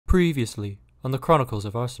Previously on the Chronicles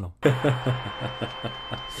of Arsenal.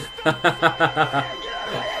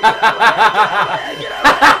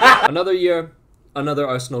 Another year, another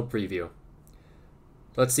Arsenal preview.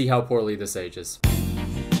 Let's see how poorly this ages.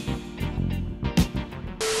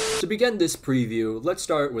 To begin this preview, let's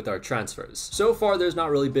start with our transfers. So far, there's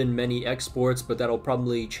not really been many exports, but that'll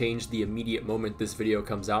probably change the immediate moment this video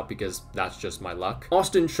comes out because that's just my luck.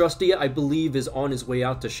 Austin Trusty, I believe, is on his way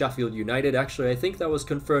out to Sheffield United. Actually, I think that was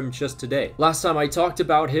confirmed just today. Last time I talked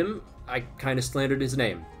about him, I kind of slandered his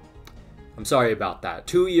name. I'm sorry about that.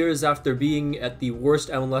 2 years after being at the worst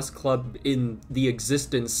MLS club in the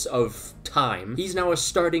existence of time, he's now a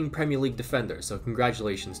starting Premier League defender, so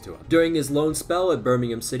congratulations to him. During his loan spell at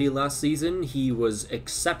Birmingham City last season, he was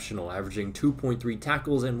exceptional, averaging 2.3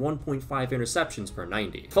 tackles and 1.5 interceptions per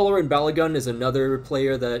 90. Folarin Balogun is another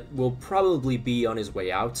player that will probably be on his way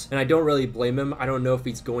out, and I don't really blame him. I don't know if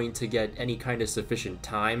he's going to get any kind of sufficient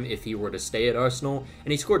time if he were to stay at Arsenal,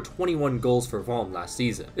 and he scored 21 goals for Vaughan last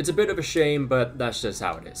season. It's a bit of a shame, but that's just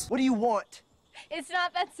how it is. What do you want? It's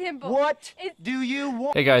not that simple. What do you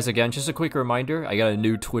want? Hey guys, again, just a quick reminder, I got a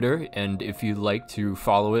new Twitter, and if you'd like to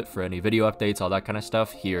follow it for any video updates, all that kind of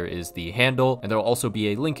stuff, here is the handle, and there will also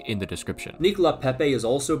be a link in the description. Nicola Pepe has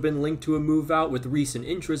also been linked to a move out, with recent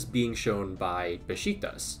interest being shown by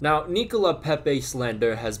Besiktas. Now, Nicola Pepe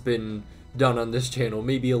slander has been done on this channel,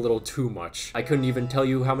 maybe a little too much. I couldn't even tell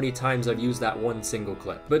you how many times I've used that one single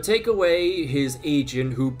clip. But take away his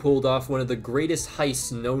agent who pulled off one of the greatest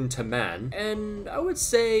heists known to man, and I would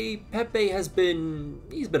say Pepe he's been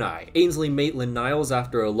aight. Ainsley Maitland-Niles,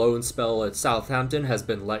 after a loan spell at Southampton, has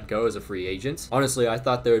been let go as a free agent. Honestly, I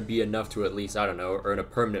thought there would be enough to at least, I don't know, earn a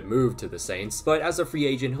permanent move to the Saints, but as a free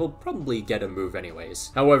agent, he'll probably get a move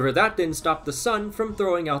anyways. However, that didn't stop the Sun from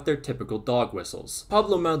throwing out their typical dog whistles.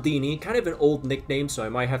 Pablo Maldini, kind of an old nickname, so I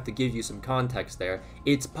might have to give you some context there.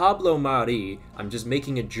 It's Pablo Mari. I'm just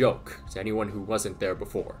making a joke to anyone who wasn't there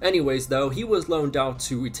before. Anyways, though, he was loaned out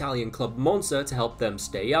to Italian club Monza to help them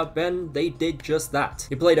stay up, and they did just that.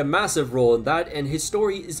 He played a massive role in that, and his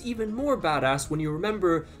story is even more badass when you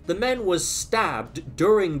remember the man was stabbed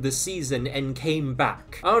during the season and came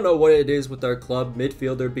back. I don't know what it is with our club.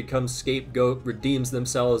 Midfielder becomes scapegoat, redeems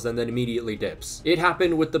themselves, and then immediately dips. It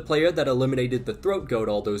happened with the player that eliminated the throat goat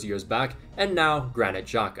all those years back, and now Granit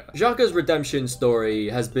Xhaka. Xhaka's redemption story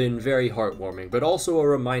has been very heartwarming, but also a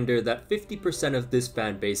reminder that 50% of this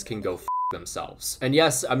fan base can go f themselves. And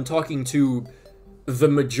yes, I'm talking to the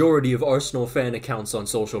majority of Arsenal fan accounts on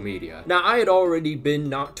social media. Now, I had already been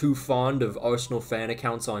not too fond of Arsenal fan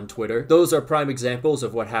accounts on Twitter. Those are prime examples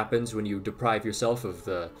of what happens when you deprive yourself of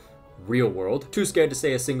the real world. Too scared to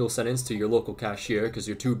say a single sentence to your local cashier because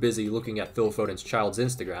you're too busy looking at Phil Foden's child's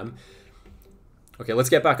Instagram. Okay, let's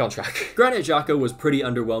get back on track. Granit Xhaka was pretty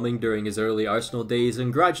underwhelming during his early Arsenal days,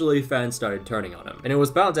 and gradually fans started turning on him. And it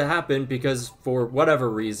was bound to happen because, for whatever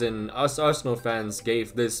reason, us Arsenal fans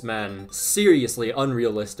gave this man seriously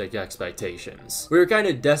unrealistic expectations. We were kind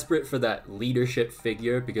of desperate for that leadership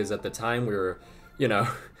figure because at the time we were, you know,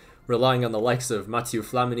 relying on the likes of Mathieu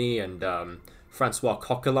Flamini and Francois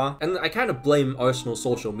Coquelin, and I kind of blame Arsenal's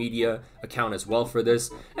social media account as well for this,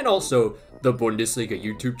 and also the Bundesliga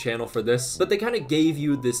YouTube channel for this, but they kind of gave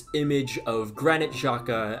you this image of Granit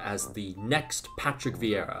Xhaka as the next Patrick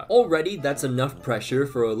Vieira. Already, that's enough pressure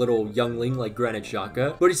for a little youngling like Granit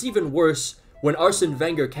Xhaka, but it's even worse when Arsene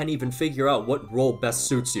Wenger can't even figure out what role best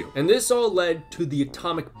suits you. And this all led to the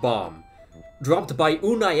atomic bomb, dropped by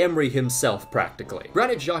Unai Emery himself, practically.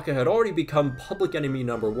 Granit Xhaka had already become public enemy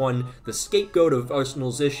 #1, the scapegoat of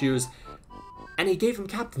Arsenal's issues, and he gave him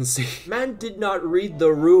captaincy. Man did not read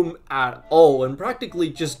the room at all and practically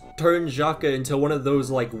just turned Xhaka into one of those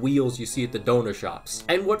like wheels you see at the donor shops.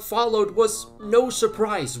 And what followed was no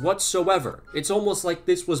surprise whatsoever. It's almost like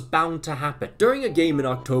this was bound to happen. During a game in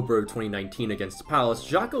October of 2019 against Palace,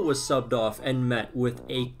 Xhaka was subbed off and met with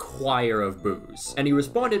a choir of boos. And he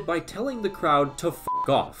responded by telling the crowd to f***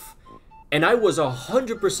 off. And I was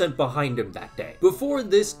 100% behind him that day. Before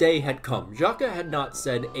this day had come, Xhaka had not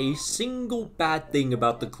said a single bad thing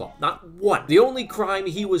about the club. Not one. The only crime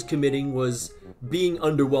he was committing was being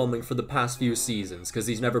underwhelming for the past few seasons, because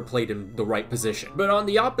he's never played in the right position. But on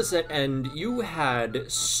the opposite end, you had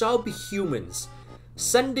subhumans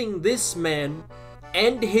sending this man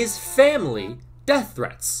and his family death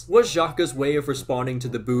threats. Was Xhaka's way of responding to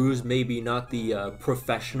the boos maybe not the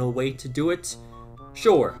professional way to do it?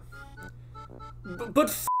 Sure. But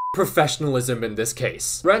f professionalism in this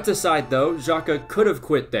case. Rant aside though, Xhaka could have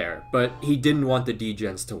quit there, but he didn't want the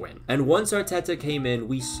D-Gens to win. And once Arteta came in,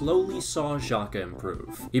 we slowly saw Xhaka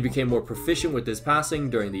improve. He became more proficient with his passing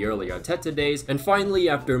during the early Arteta days, and finally,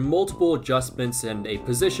 after multiple adjustments and a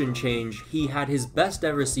position change, he had his best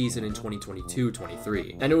ever season in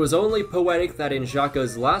 2022-23. And it was only poetic that in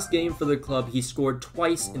Xhaka's last game for the club, he scored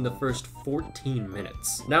twice in the first 14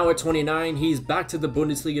 minutes. Now at 29, he's back to the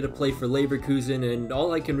Bundesliga to play for Leverkusen, and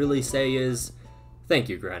all I can really say is, thank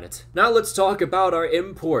you, Granite. Now let's talk about our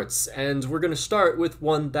imports, and we're gonna start with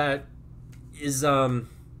one that is,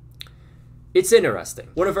 it's interesting.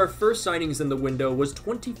 One of our first signings in the window was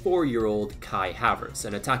 24-year-old Kai Havertz,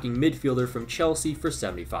 an attacking midfielder from Chelsea for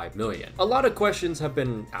 75 million. A lot of questions have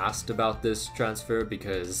been asked about this transfer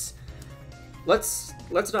because let's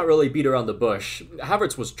not really beat around the bush.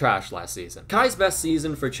 Havertz was trash last season. Kai's best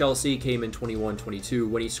season for Chelsea came in 21-22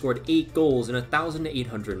 when he scored 8 goals in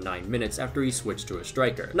 1,809 minutes after he switched to a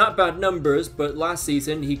striker. Not bad numbers, but last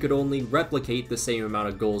season he could only replicate the same amount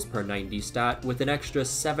of goals per 90 stat with an extra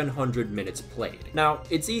 700 minutes played. Now,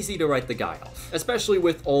 it's easy to write the guy off, especially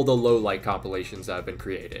with all the low-light compilations that have been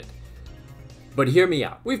created. But hear me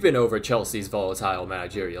out. We've been over Chelsea's volatile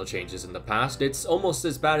managerial changes in the past. It's almost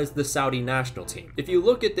as bad as the Saudi national team. If you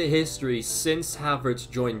look at the history since Havertz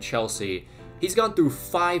joined Chelsea, he's gone through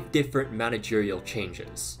 5 different managerial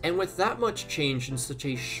changes. And with that much change in such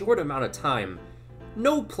a short amount of time,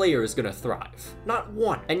 no player is gonna thrive. Not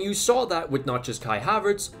one. And you saw that with not just Kai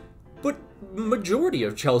Havertz, but majority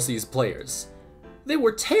of Chelsea's players. They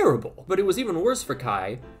were terrible. But it was even worse for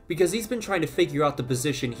Kai, because he's been trying to figure out the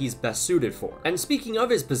position he's best suited for. And speaking of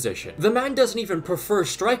his position, the man doesn't even prefer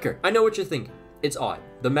striker. I know what you're thinking. It's odd.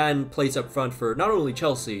 The man plays up front for not only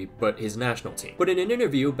Chelsea, but his national team. But in an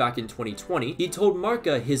interview back in 2020, he told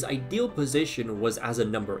Marca his ideal position was as a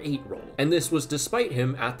number 8 role. And this was despite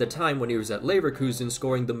him at the time when he was at Leverkusen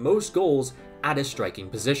scoring the most goals at a striking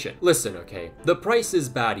position. Listen, okay, the price is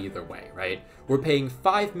bad either way, right? We're paying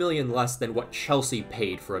 5 million less than what Chelsea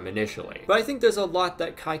paid for him initially. But I think there's a lot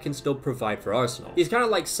that Kai can still provide for Arsenal. He's kind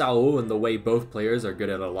of like Saul in the way both players are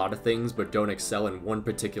good at a lot of things but don't excel in one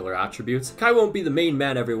particular attribute. Kai won't be the main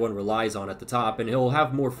man everyone relies on at the top, and he'll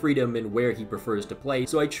have more freedom in where he prefers to play,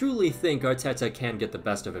 so I truly think Arteta can get the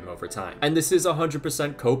best of him over time. And this is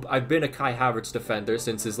 100% cope. I've been a Kai Havertz defender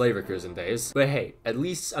since his Leverkusen days, but hey, at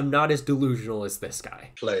least I'm not as delusional as this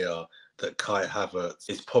guy. Player that Kai Havertz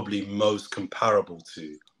is probably most comparable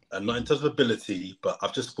to, and not in terms of ability, but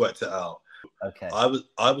I've just worked it out. Okay. I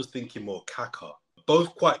was thinking more Kaka.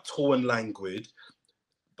 Both quite tall and languid,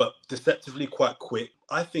 but deceptively quite quick.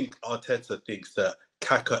 I think Arteta thinks that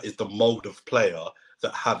Kaka is the mold of player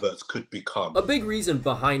that Havertz could become. A big reason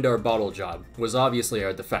behind our bottle job was obviously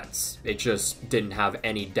our defense. It just didn't have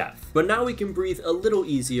any depth. But now we can breathe a little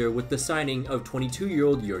easier with the signing of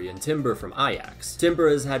 22-year-old Jurriën Timber from Ajax. Timber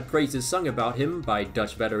has had praises sung about him by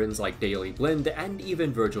Dutch veterans like Daley Blind and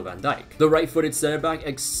even Virgil van Dijk. The right-footed centre-back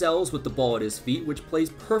excels with the ball at his feet, which plays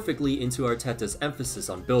perfectly into Arteta's emphasis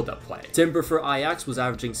on build-up play. Timber for Ajax was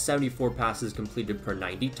averaging 74 passes completed per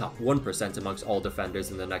 90, top 1% amongst all defenders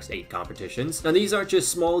in the next 8 competitions. Now these aren't just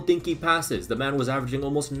small dinky passes. The man was averaging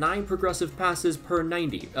almost 9 progressive passes per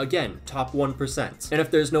 90. Again, top 1%. And if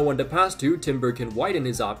there's no one to pass to, Timber can widen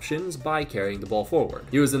his options by carrying the ball forward.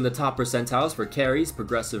 He was in the top percentiles for carries,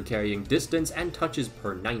 progressive carrying distance, and touches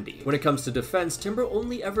per 90. When it comes to defense, Timber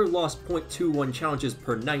only ever lost 0.21 challenges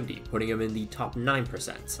per 90, putting him in the top 9%.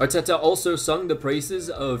 Arteta also sung the praises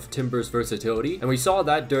of Timber's versatility, and we saw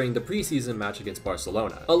that during the preseason match against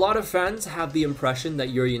Barcelona. A lot of fans have the impression that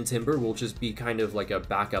Jurriën Timber will just be kind of like a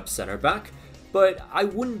backup center back, but I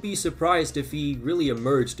wouldn't be surprised if he really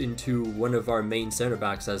emerged into one of our main center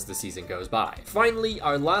backs as the season goes by. Finally,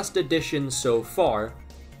 our last addition so far,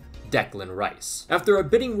 Declan Rice. After a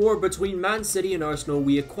bidding war between Man City and Arsenal,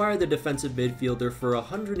 we acquired the defensive midfielder for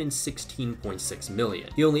 116.6 million.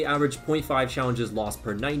 He only averaged 0.5 challenges lost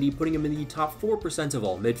per 90, putting him in the top 4% of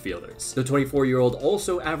all midfielders. The 24-year-old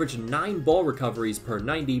also averaged 9 ball recoveries per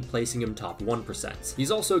 90, placing him top 1%. He's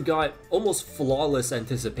also got almost flawless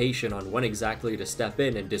anticipation on when exactly to step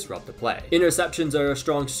in and disrupt the play. Interceptions are a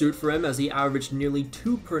strong suit for him, as he averaged nearly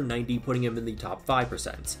 2 per 90, putting him in the top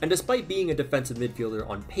 5%. And despite being a defensive midfielder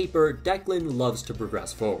on paper, However, Declan loves to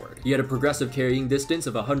progress forward. He had a progressive carrying distance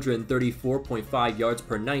of 134.5 yards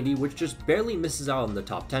per 90, which just barely misses out on the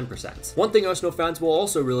top 10%. One thing Arsenal fans will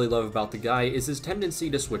also really love about the guy is his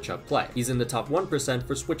tendency to switch up play. He's in the top 1%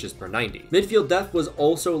 for switches per 90. Midfield depth was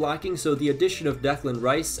also lacking, so the addition of Declan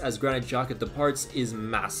Rice as Granit Xhaka departs is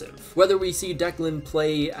massive. Whether we see Declan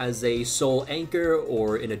play as a sole anchor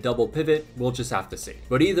or in a double pivot, we'll just have to see.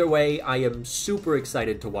 But either way, I am super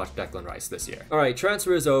excited to watch Declan Rice this year. Alright,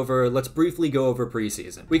 transfer is over. Let's briefly go over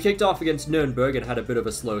preseason. We kicked off against Nuremberg and had a bit of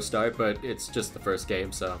a slow start, but it's just the first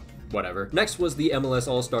game, so whatever. Next was the MLS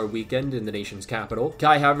All-Star Weekend in the nation's capital.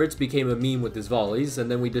 Kai Havertz became a meme with his volleys,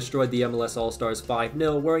 and then we destroyed the MLS All-Stars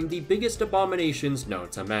 5-0, wearing the biggest abominations known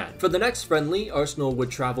to man. For the next friendly, Arsenal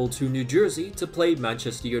would travel to New Jersey to play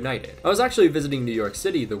Manchester United. I was actually visiting New York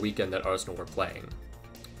City the weekend that Arsenal were playing.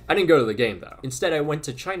 I didn't go to the game though. Instead, I went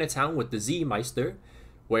to Chinatown with the Z-Meister,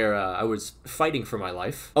 where I was fighting for my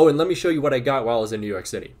life. Oh, and let me show you what I got while I was in New York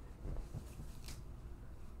City.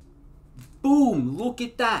 Boom! Look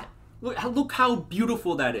at that! Look how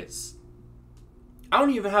beautiful that is. I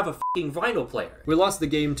don't even have a fucking vinyl player. We lost the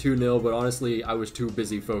game 2-0, but honestly, I was too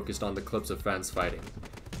busy focused on the clips of fans fighting.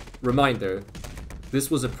 Reminder, this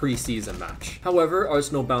was a preseason match. However,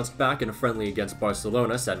 Arsenal bounced back in a friendly against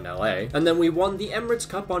Barcelona set in LA, and then we won the Emirates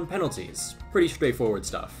Cup on penalties. Pretty straightforward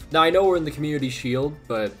stuff. Now, I know we're in the Community Shield,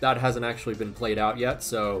 but that hasn't actually been played out yet,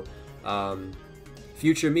 so,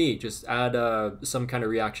 future me, just add some kind of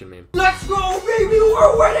reaction meme. Let's go, baby!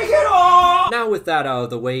 We're winning it all! Now with that out of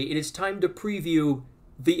the way, it is time to preview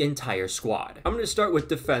the entire squad. I'm gonna start with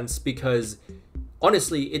defense because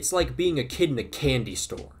honestly, it's like being a kid in a candy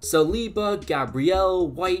store. Saliba, Gabriel,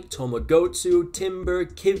 White, Tomogotsu, Timber,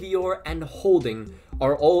 Kivior, and Holding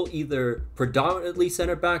are all either predominantly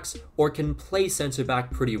center backs or can play center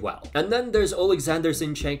back pretty well. And then there's Alexander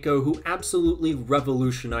Zinchenko, who absolutely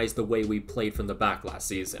revolutionized the way we played from the back last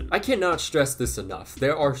season. I cannot stress this enough.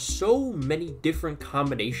 There are so many different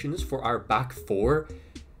combinations for our back four.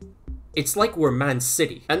 It's like we're Man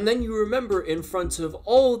City. And then you remember in front of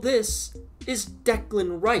all this is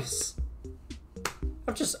Declan Rice.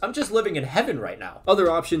 I'm just living in heaven right now.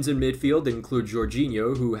 Other options in midfield include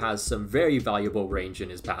Jorginho, who has some very valuable range in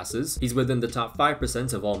his passes. He's within the top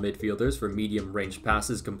 5% of all midfielders for medium range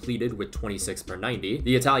passes completed with 26 per 90.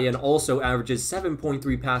 The Italian also averages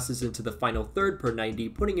 7.3 passes into the final third per 90,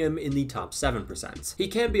 putting him in the top 7%. He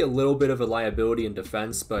can be a little bit of a liability in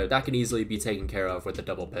defense, but that can easily be taken care of with a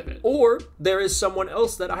double pivot. Or there is someone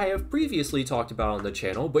else that I have previously talked about on the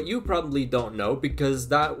channel, but you probably don't know because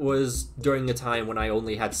that was during a time when I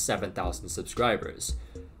only had 7,000 subscribers.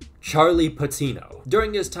 Charlie Patino.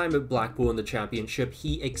 During his time at Blackpool in the championship,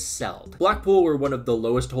 he excelled. Blackpool were one of the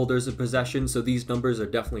lowest holders of possession, so these numbers are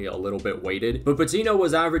definitely a little bit weighted, but Patino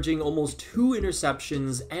was averaging almost 2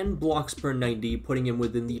 interceptions and blocks per 90, putting him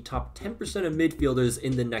within the top 10% of midfielders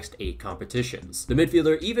in the next 8 competitions. The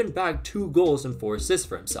midfielder even bagged 2 goals and 4 assists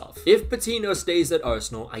for himself. If Patino stays at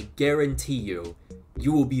Arsenal, I guarantee you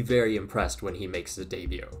will be very impressed when he makes his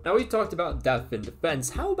debut. Now we've talked about depth in defense,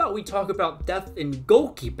 how about we talk about depth in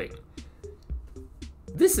goalkeeping?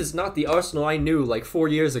 This is not the Arsenal I knew like 4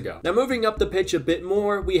 years ago. Now moving up the pitch a bit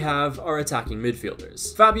more, we have our attacking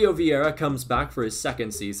midfielders. Fabio Vieira comes back for his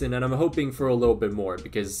 2nd season, and I'm hoping for a little bit more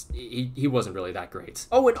because he wasn't really that great.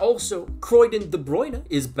 Oh, and also, Croydon De Bruyne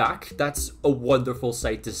is back. That's a wonderful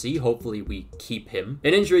sight to see. Hopefully we keep him.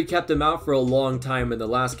 An injury kept him out for a long time in the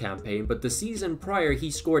last campaign, but the season prior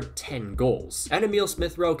he scored 10 goals. And Emil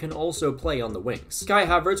Smith-Rowe can also play on the wings. Kai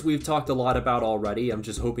Havertz we've talked a lot about already. I'm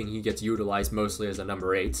just hoping he gets utilized mostly as a number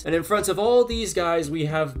 8. And in front of all these guys, we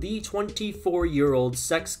have the 24-year-old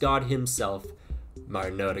sex god himself,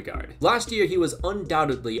 Martin Odegaard. Last year, he was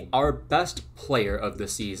undoubtedly our best player of the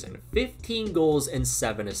season. 15 goals and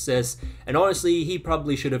 7 assists, and honestly, he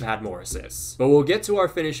probably should have had more assists. But we'll get to our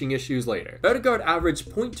finishing issues later. Odegaard averaged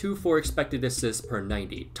 0.24 expected assists per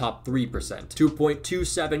 90, top 3%.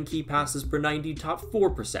 2.27 key passes per 90, top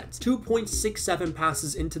 4%. 2.67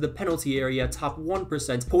 passes into the penalty area, top 1%.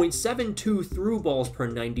 0.72 through balls per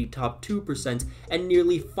 90, top 2%. And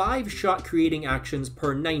nearly 5 shot creating actions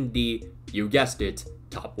per 90, you guessed it,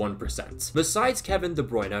 top 1%. Besides Kevin De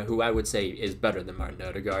Bruyne, who I would say is better than Martin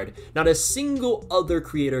Odegaard, not a single other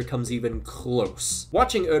creator comes even close.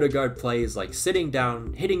 Watching Odegaard play is like sitting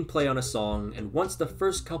down, hitting play on a song, and once the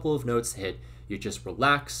first couple of notes hit, you just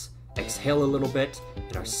relax exhale a little bit,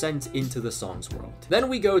 and are sent into the Songs world. Then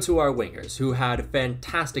we go to our wingers, who had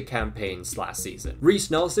fantastic campaigns last season. Reece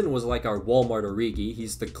Nelson was like our Walmart Origi.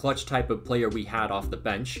 He's the clutch type of player we had off the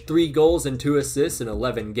bench. 3 goals and 2 assists in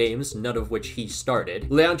 11 games, none of which he started.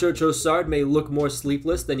 Leandro Trossard may look more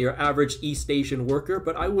sleepless than your average East Asian worker,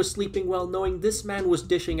 but I was sleeping well knowing this man was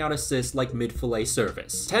dishing out assists like mid-filet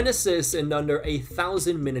service. 10 assists in under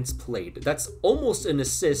 1,000 minutes played. That's almost an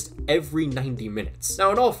assist every 90 minutes.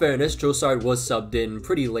 Now, in all fairness, Trossard was subbed in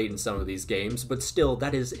pretty late in some of these games, but still,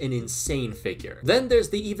 that is an insane figure. Then there's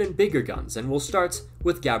the even bigger guns, and we'll start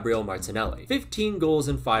with Gabriel Martinelli. 15 goals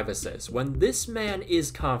and 5 assists. When this man is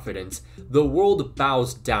confident, the world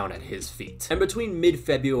bows down at his feet. And between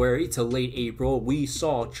mid-February to late April, we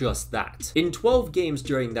saw just that. In 12 games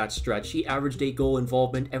during that stretch, he averaged a goal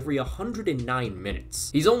involvement every 109 minutes.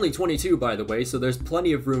 He's only 22, by the way, so there's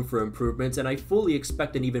plenty of room for improvement, and I fully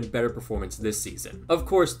expect an even better performance this season. Of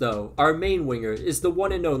course, though, our main winger is the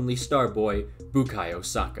one and only star boy, Bukayo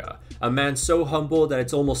Saka, a man so humble that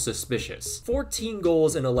it's almost suspicious. 14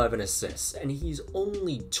 goals and 11 assists, and he's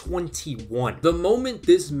only 21. The moment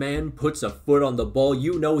this man puts a foot on the ball,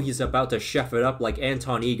 you know he's about to chef it up like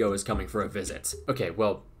Anton Ego is coming for a visit. Okay,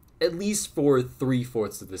 well, at least for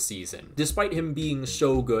 3/4 of the season. Despite him being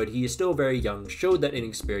so good, he is still very young, showed that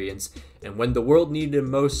inexperience, and when the world needed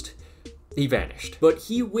him most, he vanished. But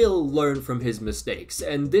he will learn from his mistakes,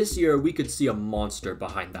 and this year we could see a monster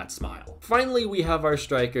behind that smile. Finally, we have our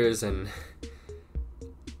strikers, and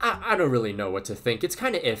I don't really know what to think. It's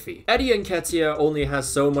kind of iffy. Eddie Nketiah only has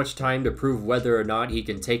so much time to prove whether or not he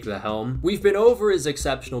can take the helm. We've been over his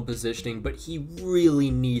exceptional positioning, but he really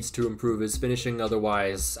needs to improve his finishing,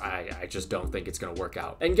 otherwise I just don't think it's gonna work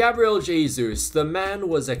out. And Gabriel Jesus, the man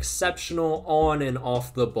was exceptional on and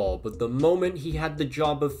off the ball, but the moment he had the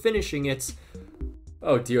job of finishing it,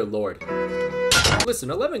 oh dear lord. Listen,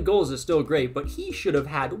 11 goals is still great, but he should have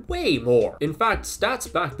had way more. In fact,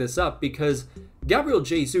 stats back this up because Gabriel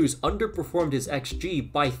Jesus underperformed his XG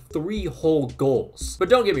by 3 whole goals. But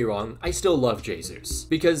don't get me wrong, I still love Jesus,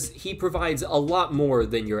 because he provides a lot more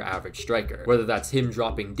than your average striker. Whether that's him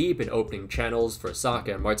dropping deep and opening channels for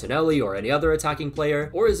Saka and Martinelli or any other attacking player,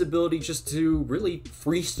 or his ability just to really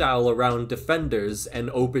freestyle around defenders and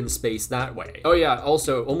open space that way. Oh yeah,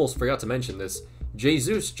 also, almost forgot to mention this,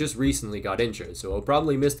 Jesus just recently got injured, so he'll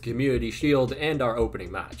probably miss the Community Shield and our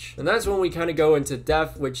opening match. And that's when we kind of go into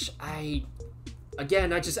depth, which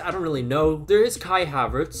Again, I don't really know. There is Kai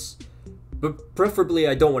Havertz, but preferably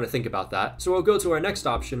I don't want to think about that. So we'll go to our next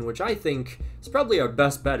option, which I think is probably our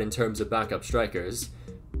best bet in terms of backup strikers.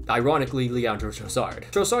 Ironically, Leandro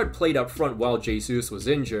Trossard. Trossard played up front while Jesus was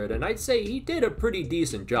injured, and I'd say he did a pretty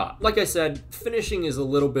decent job. Like I said, finishing is a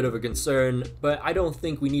little bit of a concern, but I don't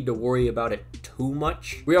think we need to worry about it too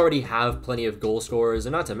much. We already have plenty of goal scorers,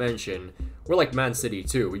 and not to mention, we're like Man City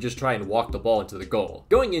too, we just try and walk the ball into the goal.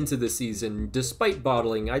 Going into the season, despite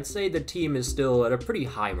bottling, I'd say the team is still at a pretty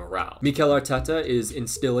high morale. Mikel Arteta is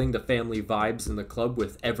instilling the family vibes in the club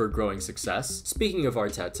with ever-growing success. Speaking of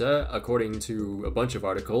Arteta, according to a bunch of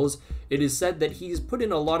articles, it is said that he's put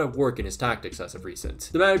in a lot of work in his tactics as of recent.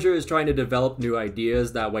 The manager is trying to develop new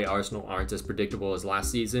ideas, that way Arsenal aren't as predictable as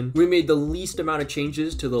last season. We made the least amount of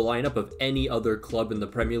changes to the lineup of any other club in the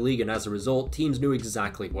Premier League, and as a result, teams knew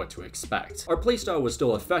exactly what to expect. Our playstyle was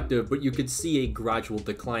still effective, but you could see a gradual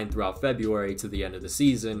decline throughout February to the end of the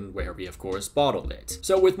season, where we of course bottled it.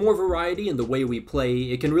 So with more variety in the way we play,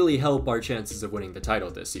 it can really help our chances of winning the title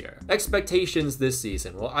this year. Expectations this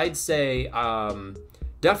season, well, I'd say,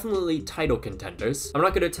 definitely title contenders. I'm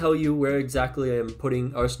not going to tell you where exactly I'm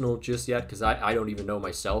putting Arsenal just yet, because I don't even know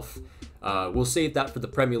myself. We'll save that for the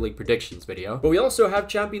Premier League predictions video. But we also have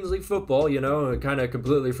Champions League football, you know, I kind of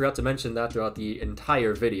completely forgot to mention that throughout the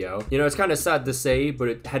entire video. You know, it's kind of sad to say, but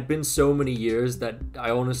it had been so many years that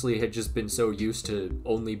I honestly had just been so used to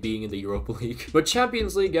only being in the Europa League. But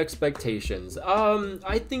Champions League expectations,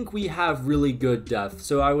 I think we have really good depth,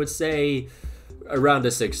 so I would say around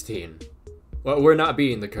a 16. Well, we're not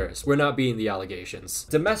beating the curse. We're not beating the allegations.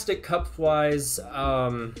 Domestic cup-wise,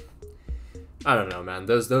 I don't know, man.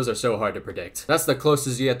 Those are so hard to predict. That's the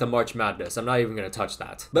closest you get to March Madness. I'm not even going to touch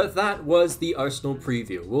that. But that was the Arsenal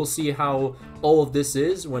preview. We'll see how all of this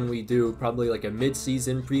is when we do probably like a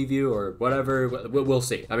mid-season preview or whatever. We'll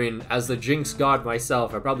see. I mean, as the Jinx god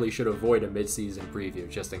myself, I probably should avoid a mid-season preview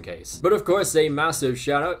just in case. But of course, a massive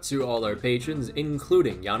shout out to all our patrons,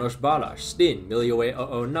 including Janos Balash, Stin,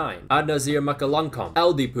 Milioe009, Adnazir Makalankom,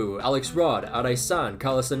 Aldipu, Alex Rod, Araisan,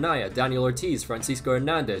 Carlos Anaya, Daniel Ortiz, Francisco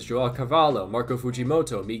Hernandez, Joao Cavallo, Marco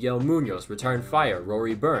Fujimoto, Miguel Munoz, Return Fire,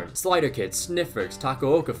 Rory Byrne, Slider Kid, Sniffers,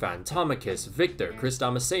 Taco Okafan, Tomikis, Victor, Chris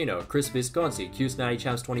Damasceno, Chris Visconti, Q90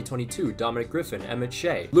 Champs 2022, Dominic Griffin, Emmett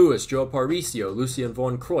Shea, Lewis, Joe Paricio, Lucian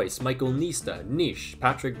Von Croix, Michael Nista, Nish,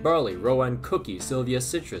 Patrick Barley, Rowan Cookie, Sylvia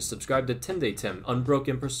Citrus, subscribe to Timday Tim,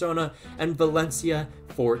 Unbroken Persona, and Valencia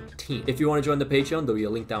 14. If you want to join the Patreon, there'll be a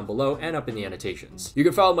link down below and up in the annotations. You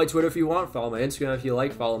can follow my Twitter if you want, follow my Instagram if you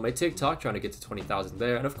like, follow my TikTok, trying to get to 20,000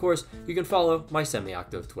 there, and of course, you can follow my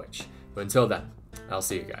semi-active Twitch. But until then, I'll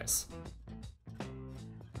see you guys.